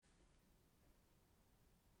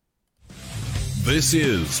This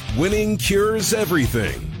is Winning Cures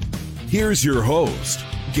Everything. Here's your host,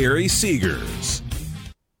 Gary Seegers.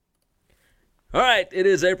 All right, it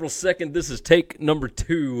is April 2nd. This is take number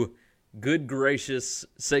 2. Good gracious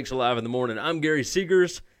sakes alive in the morning. I'm Gary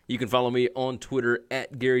Seegers. You can follow me on Twitter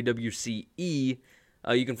at GaryWCE.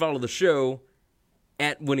 You can follow the show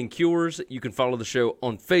at Winning Cures. You can follow the show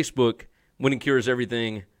on Facebook, Winning Cures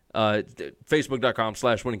Everything,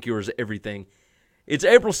 Facebook.com/Winning Cures Everything. It's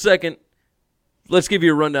April 2nd. Let's give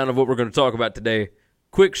you a rundown of what we're going to talk about today.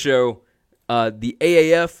 Quick show. The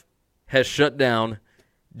AAF has shut down.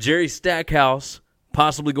 Jerry Stackhouse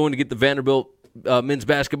possibly going to get the Vanderbilt men's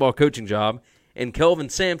basketball coaching job. And Kelvin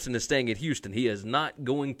Sampson is staying at Houston. He is not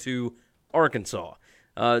going to Arkansas.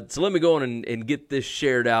 So let me go on and get this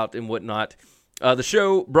shared out and whatnot. The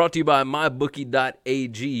show brought to you by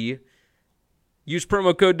mybookie.ag. Use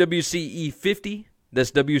promo code WCE50.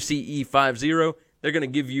 That's WCE50. They're going to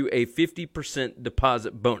give you a 50%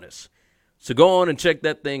 deposit bonus. So go on and check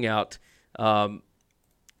that thing out. Mybookie.ag,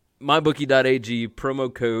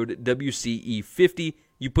 promo code WCE50.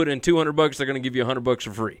 You put in $200, they're going to give you $100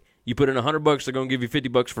 for free. You put in $100, they're going to give you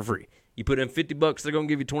 $50 for free. You put in $50, they're going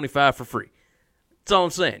to give you $25 for free. That's all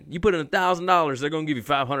I'm saying. You put in $1,000, they're going to give you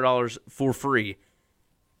 $500 for free.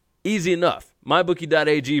 Easy enough.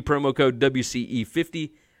 Mybookie.ag, promo code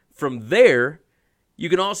WCE50. From there, you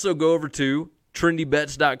can also go over to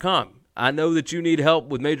trendybets.com. I know that you need help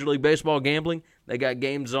with Major League Baseball gambling. They got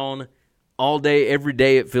games on all day, every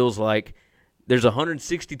day, it feels like. There's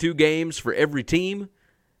 162 games for every team.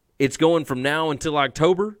 It's going from now until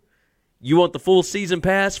October. You want the full season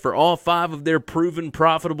pass for all 5 of their proven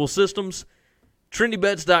profitable systems?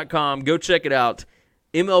 Trendybets.com. Go check it out.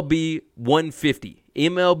 MLB 150.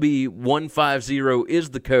 MLB 150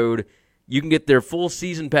 is the code. You can get their full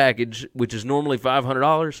season package, which is normally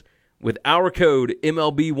 $500. With our code,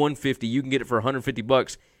 MLB 150, you can get it for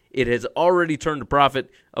 $150. It has already turned a profit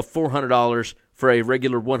of $400 for a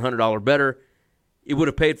regular $100 bettor. It would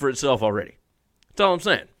have paid for itself already. That's all I'm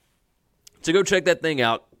saying. So go check that thing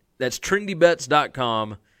out. That's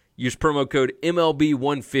trendybets.com. Use promo code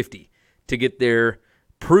MLB150 to get their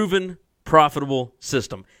proven profitable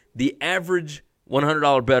system. The average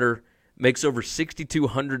 $100 bettor makes over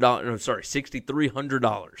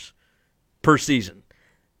 $6,300 per season.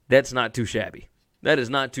 That's not too shabby. That is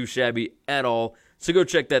not too shabby at all. So go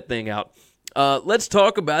check that thing out. Let's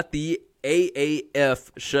talk about the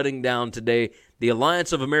AAF shutting down today. The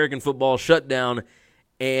Alliance of American Football shut down,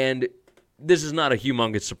 and this is not a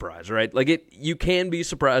humongous surprise, right? Like you can be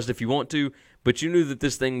surprised if you want to, but you knew that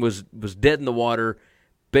this thing was dead in the water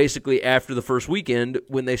basically after the first weekend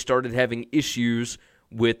when they started having issues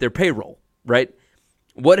with their payroll, right?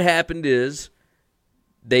 What happened is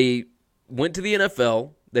they went to the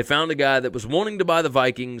NFL. They found a guy that was wanting to buy the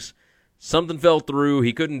Vikings. Something fell through.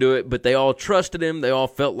 He couldn't do it, but they all trusted him. They all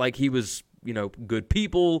felt like he was, good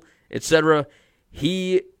people, etc.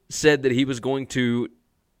 He said that he was going to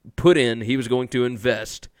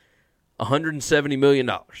invest $170 million.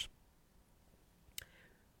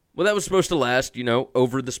 Well, that was supposed to last,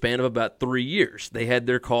 over the span of about 3 years. They had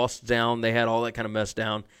their costs down. They had all that kind of mess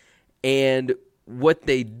down. And what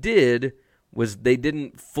they did was they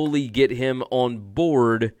didn't fully get him on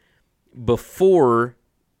board before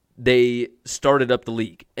they started up the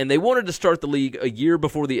league. And they wanted to start the league a year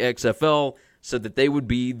before the XFL so that they would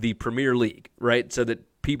be the premier league, right? So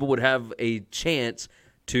that people would have a chance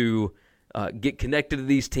to get connected to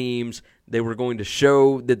these teams. They were going to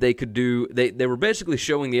show that they could do – they were basically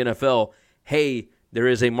showing the NFL, hey, there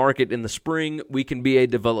is a market in the spring. We can be a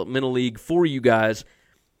developmental league for you guys.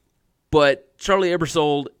 But Charlie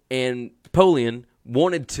Ebersold and Polian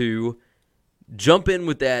wanted to jump in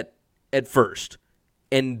with that at first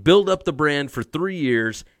and build up the brand for 3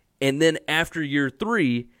 years, and then after year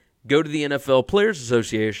 3, go to the NFL Players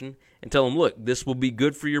Association and tell them, look, this will be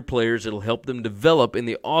good for your players. It'll help them develop in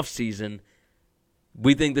the offseason.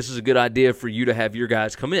 We think this is a good idea for you to have your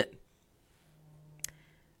guys come in.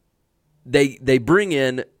 They bring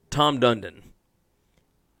in Tom Dundon,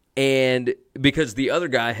 and because the other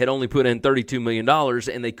guy had only put in $32 million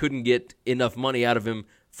and they couldn't get enough money out of him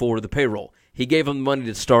for the payroll. He gave them the money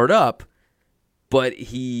to start up, but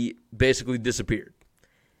he basically disappeared.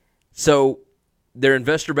 So their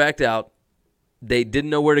investor backed out. They didn't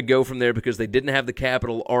know where to go from there because they didn't have the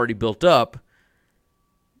capital already built up.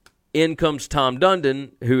 In comes Tom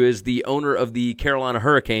Dundon, who is the owner of the Carolina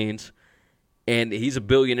Hurricanes, and he's a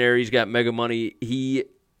billionaire. He's got mega money. He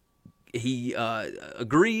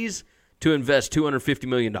agrees to invest $250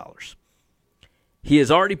 million. He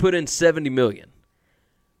has already put in $70 million.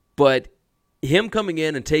 But him coming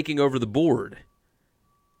in and taking over the board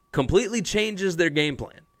completely changes their game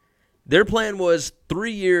plan. Their plan was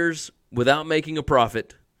 3 years without making a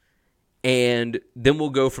profit, and then we'll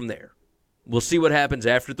go from there. We'll see what happens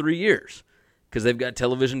after 3 years because they've got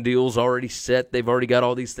television deals already set. They've already got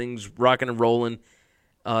all these things rocking and rolling.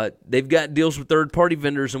 They've got deals with third-party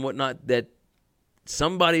vendors and whatnot that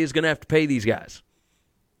somebody is going to have to pay these guys.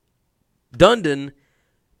 Dundon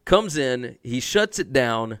comes in. He shuts it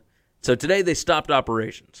down. So today they stopped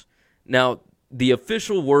operations. Now, the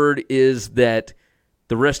official word is that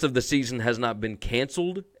the rest of the season has not been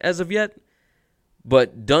canceled as of yet,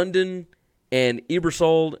 but Dundon and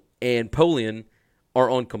Ebersold and Polian are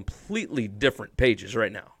on completely different pages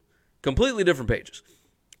right now. Completely different pages.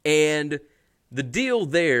 And the deal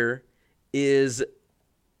there is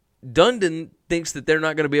Dundon thinks that they're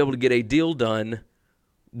not going to be able to get a deal done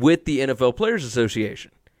with the NFL Players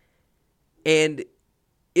Association. And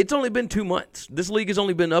it's only been 2 months. This league has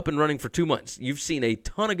only been up and running for 2 months. You've seen a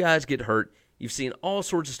ton of guys get hurt. You've seen all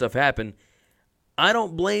sorts of stuff happen. I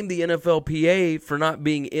don't blame the NFLPA for not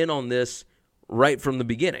being in on this right from the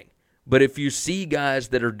beginning. But if you see guys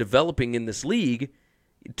that are developing in this league,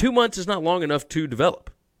 2 months is not long enough to develop.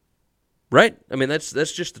 Right? I mean, that's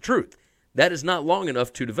just the truth. That is not long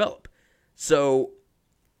enough to develop. So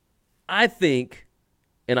I think,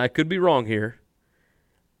 and I could be wrong here,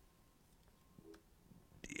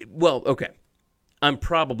 well, okay, I'm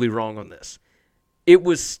probably wrong on this. It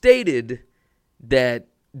was stated that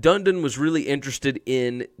Dundon was really interested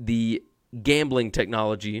in the gambling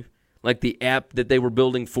technology, like the app that they were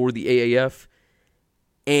building for the AAF,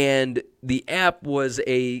 and the app was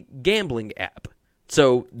a gambling app.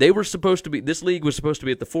 So they were supposed to be, this league was supposed to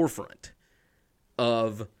be at the forefront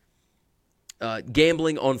of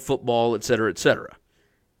gambling on football, et cetera, et cetera.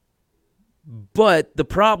 But the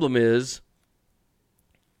problem is,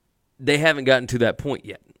 they haven't gotten to that point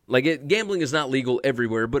yet. Like, gambling is not legal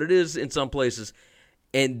everywhere, but it is in some places.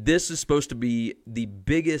 And this is supposed to be the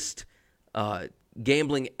biggest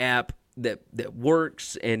gambling app that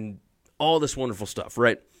works and all this wonderful stuff,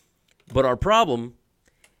 right? But our problem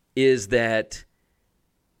is that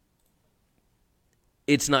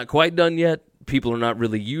it's not quite done yet. People are not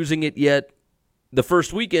really using it yet. The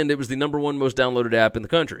first weekend, it was the number one most downloaded app in the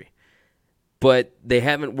country. But they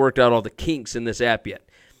haven't worked out all the kinks in this app yet.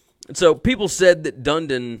 So people said that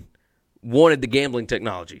Dundon wanted the gambling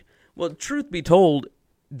technology. Well, truth be told,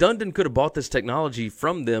 Dundon could have bought this technology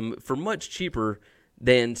from them for much cheaper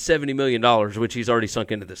than $70 million, which he's already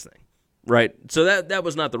sunk into this thing, right? So that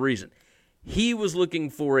was not the reason. He was looking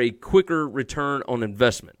for a quicker return on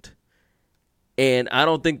investment, and I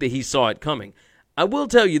don't think that he saw it coming. I will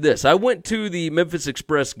tell you this. I went to the Memphis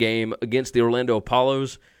Express game against the Orlando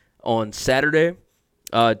Apollos on Saturday,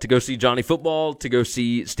 to go see Johnny Football, to go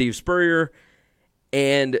see Steve Spurrier,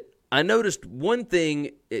 and I noticed one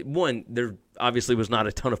thing. One, there obviously was not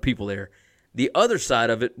a ton of people there. The other side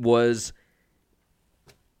of it was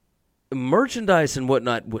merchandise and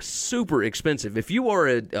whatnot was super expensive. If you are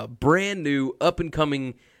a brand new,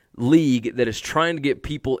 up-and-coming league that is trying to get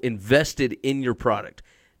people invested in your product,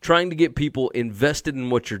 trying to get people invested in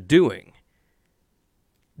what you're doing,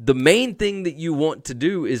 the main thing that you want to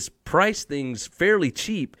do is price things fairly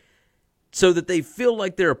cheap so that they feel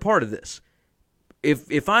like they're a part of this.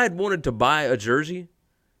 If I had wanted to buy a jersey,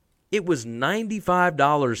 it was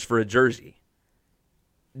 $95 for a jersey.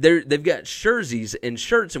 They've got jerseys and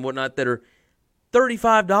shirts and whatnot that are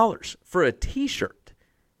 $35 for a T-shirt.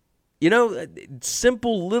 You know,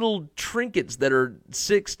 simple little trinkets that are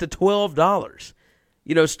 $6 to $12.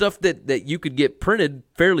 You know, stuff that you could get printed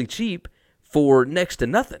fairly cheap for next to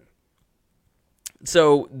nothing.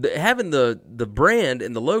 So having the brand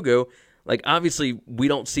and the logo, like obviously we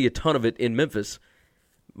don't see a ton of it in Memphis.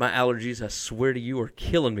 My allergies, I swear to you, are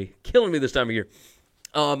killing me this time of year.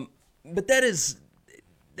 But that's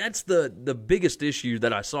the biggest issue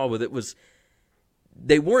that I saw with it was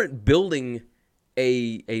they weren't building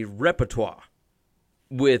a repertoire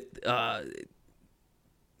with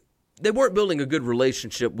they weren't building a good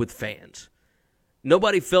relationship with fans.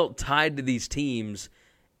 Nobody felt tied to these teams.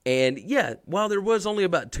 And, yeah, while there was only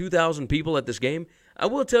about 2,000 people at this game, I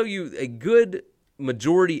will tell you a good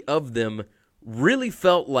majority of them really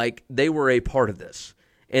felt like they were a part of this.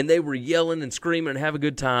 And they were yelling and screaming and have a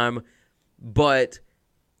good time. But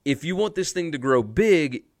if you want this thing to grow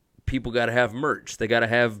big, people got to have merch. They got to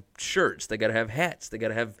have shirts. They got to have hats. They got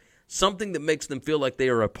to have something that makes them feel like they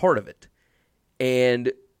are a part of it.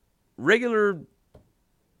 And regular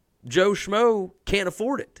Joe Schmo can't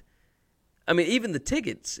afford it. I mean, even the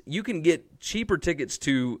tickets, you can get cheaper tickets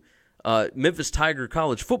to Memphis Tiger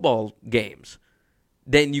college football games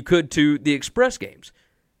than you could to the Express games.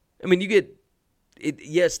 I mean, you get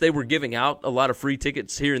yes, they were giving out a lot of free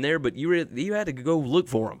tickets here and there, but you had to go look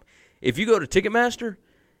for them. If you go to Ticketmaster,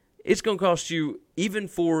 it's going to cost you, even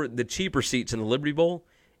for the cheaper seats in the Liberty Bowl,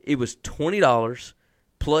 it was $20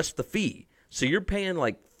 plus the fee. So you're paying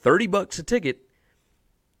like $30 a ticket,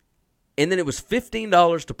 and then it was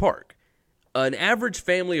 $15 to park. An average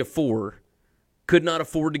family of 4 could not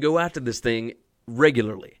afford to go out to this thing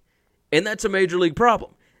regularly, and that's a major league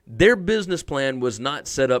problem. Their business plan was not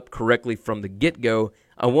set up correctly from the get-go.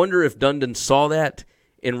 I wonder if Dundon saw that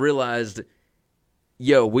and realized,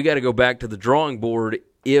 we got to go back to the drawing board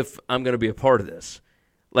if I'm going to be a part of this.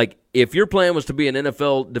 Like, if your plan was to be an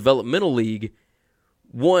NFL developmental league,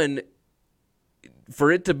 one,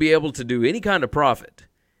 for it to be able to do any kind of profit,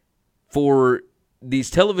 for these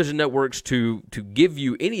television networks to give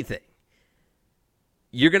you anything,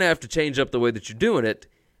 you're going to have to change up the way that you're doing it,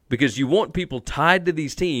 because you want people tied to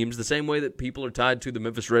these teams the same way that people are tied to the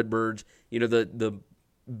Memphis Redbirds, the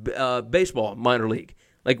baseball minor league.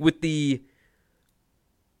 Like with the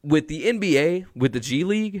NBA, with the G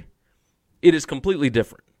League, it is completely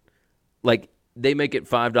different. Like, they make it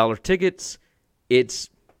 $5 tickets. It's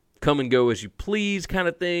come and go as you please kind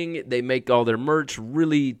of thing. They make all their merch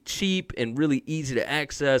really cheap and really easy to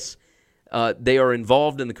access. They are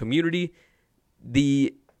involved in the community.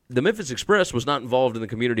 The Memphis Express was not involved in the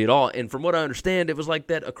community at all, and from what I understand, it was like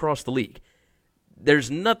that across the league.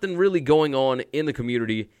 There's nothing really going on in the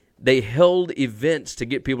community. They held events to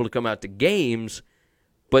get people to come out to games,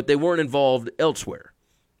 but they weren't involved elsewhere.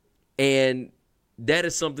 And that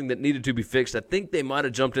is something that needed to be fixed. I think they might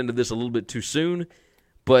have jumped into this a little bit too soon,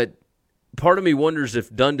 but part of me wonders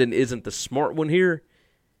if Dundon isn't the smart one here.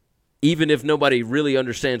 Even if nobody really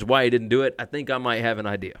understands why he didn't do it, I think I might have an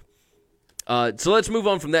idea. So let's move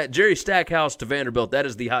on from that. Jerry Stackhouse to Vanderbilt. That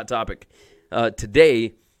is the hot topic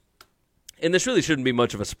today. And this really shouldn't be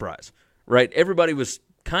much of a surprise, right? Everybody was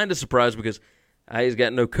kind of surprised because he's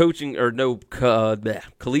got no coaching or no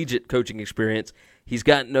collegiate coaching experience. He's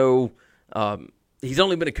got he's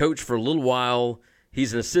only been a coach for a little while.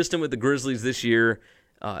 He's an assistant with the Grizzlies this year.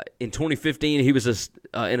 In 2015, he was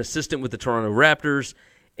an assistant with the Toronto Raptors.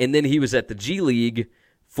 And then he was at the G League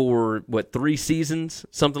for, 3 seasons?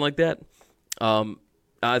 Something like that.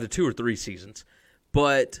 Either 2 or 3 seasons.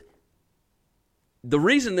 But the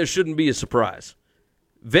reason this shouldn't be a surprise,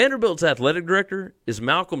 Vanderbilt's athletic director is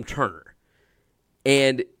Malcolm Turner.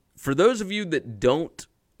 And for those of you that don't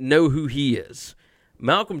know who he is,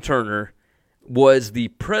 Malcolm Turner was the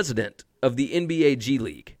president of the NBA G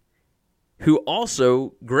League, who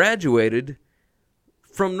also graduated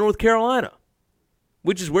from North Carolina,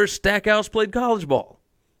 which is where Stackhouse played college ball.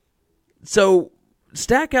 So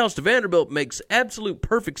Stackhouse to Vanderbilt makes absolute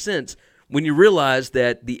perfect sense when you realize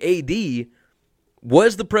that the AD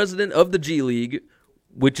was the president of the G League,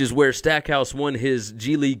 which is where Stackhouse won his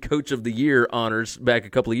G League Coach of the Year honors back a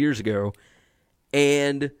couple of years ago,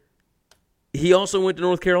 and he also went to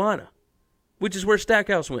North Carolina, which is where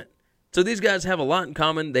Stackhouse went. So these guys have a lot in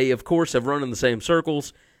common. They, of course, have run in the same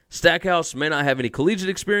circles. Stackhouse may not have any collegiate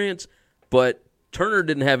experience, but Turner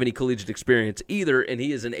didn't have any collegiate experience either, and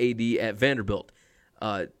he is an AD at Vanderbilt.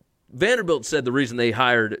 Vanderbilt said the reason they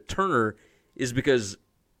hired Turner is because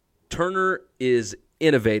Turner is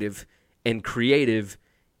innovative and creative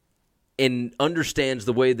and understands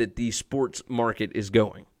the way that the sports market is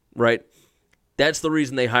going, right? That's the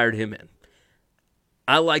reason they hired him in.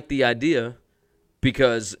 I like the idea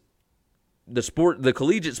because the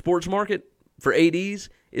collegiate sports market for ADs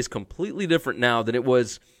is completely different now than it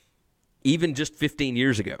was even just 15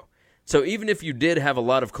 years ago. So even if you did have a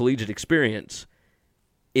lot of collegiate experience,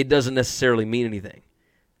 it doesn't necessarily mean anything.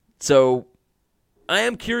 So I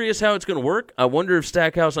am curious how it's going to work. I wonder if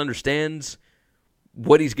Stackhouse understands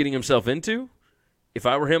what he's getting himself into. If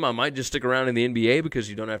I were him, I might just stick around in the NBA because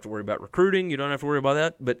you don't have to worry about recruiting. You don't have to worry about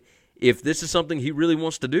that. But if this is something he really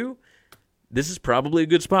wants to do, this is probably a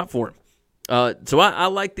good spot for him. So I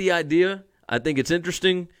like the idea. I think it's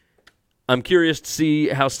interesting. I'm curious to see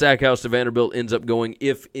how Stackhouse to Vanderbilt ends up going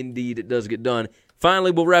if indeed it does get done.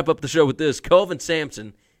 Finally, we'll wrap up the show with this. Kelvin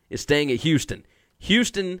Sampson is staying at Houston.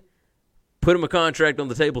 Houston put him a contract on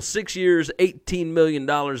the table, 6 years, $18 million.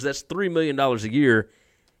 That's $3 million a year.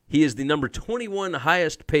 He is the number 21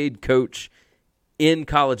 highest paid coach in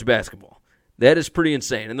college basketball. That is pretty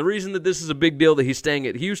insane. And the reason that this is a big deal that he's staying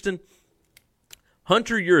at Houston,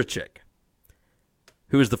 Hunter Yurachek,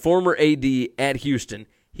 who is the former AD at Houston,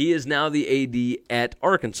 he is now the AD at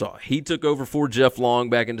Arkansas. He took over for Jeff Long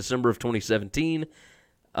back in December of 2017.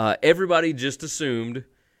 Everybody just assumed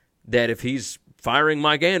that if he's firing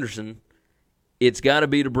Mike Anderson, it's got to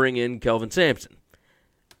be to bring in Kelvin Sampson.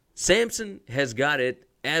 Sampson has got it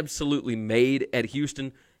absolutely made at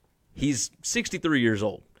Houston. He's 63 years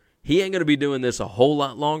old. He ain't going to be doing this a whole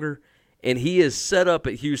lot longer, and he is set up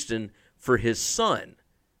at Houston for his son,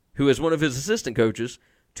 who is one of his assistant coaches,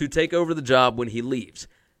 to take over the job when he leaves.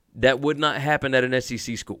 That would not happen at an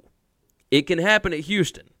SEC school. It can happen at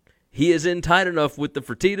Houston. He is in tight enough with the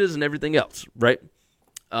Fertittas and everything else, right?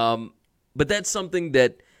 But that's something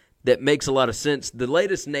that makes a lot of sense. The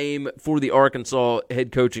latest name for the Arkansas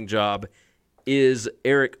head coaching job is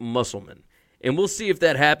Eric Musselman. And we'll see if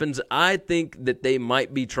that happens. I think that they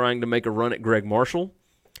might be trying to make a run at Greg Marshall.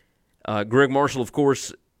 Greg Marshall, of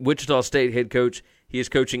course, Wichita State head coach. He is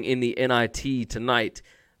coaching in the NIT tonight,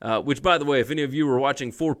 which, by the way, if any of you were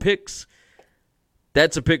watching 4 picks,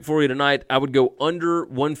 that's a pick for you tonight. I would go under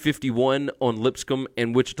 151 on Lipscomb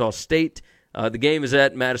and Wichita State. The game is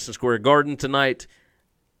at Madison Square Garden tonight.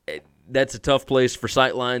 That's a tough place for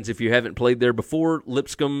sightlines if you haven't played there before.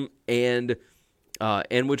 Lipscomb and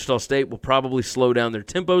Wichita State will probably slow down their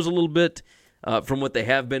tempos a little bit from what they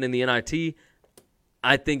have been in the NIT.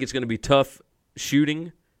 I think it's going to be tough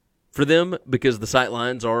shooting for them because the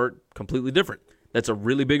sightlines are completely different. That's a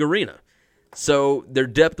really big arena. So their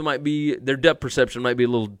depth perception might be a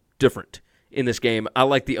little different in this game. I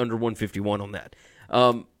like the under 151 on that.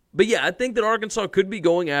 But yeah, I think that Arkansas could be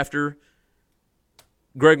going after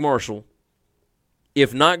Greg Marshall.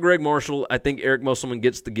 If not Greg Marshall, I think Eric Musselman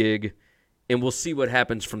gets the gig, and we'll see what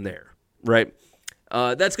happens from there, right?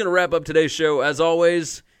 That's going to wrap up today's show. As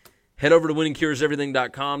always, head over to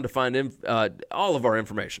winningcureseverything.com to find all of our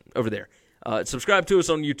information over there. Subscribe to us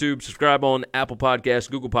on YouTube. Subscribe on Apple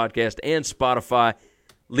Podcasts, Google Podcasts, and Spotify.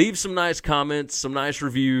 Leave some nice comments, some nice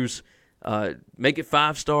reviews. Make it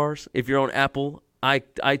 5 stars if you're on Apple,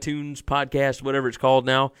 iTunes, podcast, whatever it's called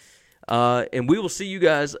now. And we will see you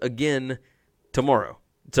guys again tomorrow.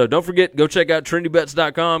 So don't forget, go check out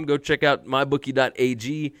trendybets.com. Go check out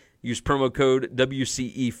mybookie.ag. Use promo code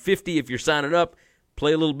WCE50 if you're signing up.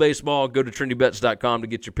 Play a little baseball. Go to trendybets.com to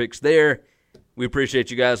get your picks there. We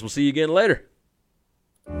appreciate you guys. We'll see you again later.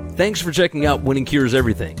 Thanks for checking out Winning Cures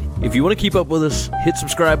Everything. If you want to keep up with us, hit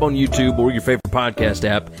subscribe on YouTube or your favorite podcast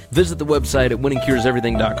app. Visit the website at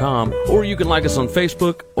winningcureseverything.com, or you can like us on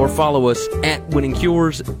Facebook or follow us at Winning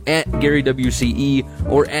Cures, at Gary WCE,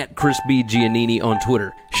 or at Chris B. Giannini on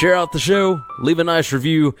Twitter. Share out the show, leave a nice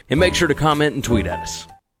review, and make sure to comment and tweet at us.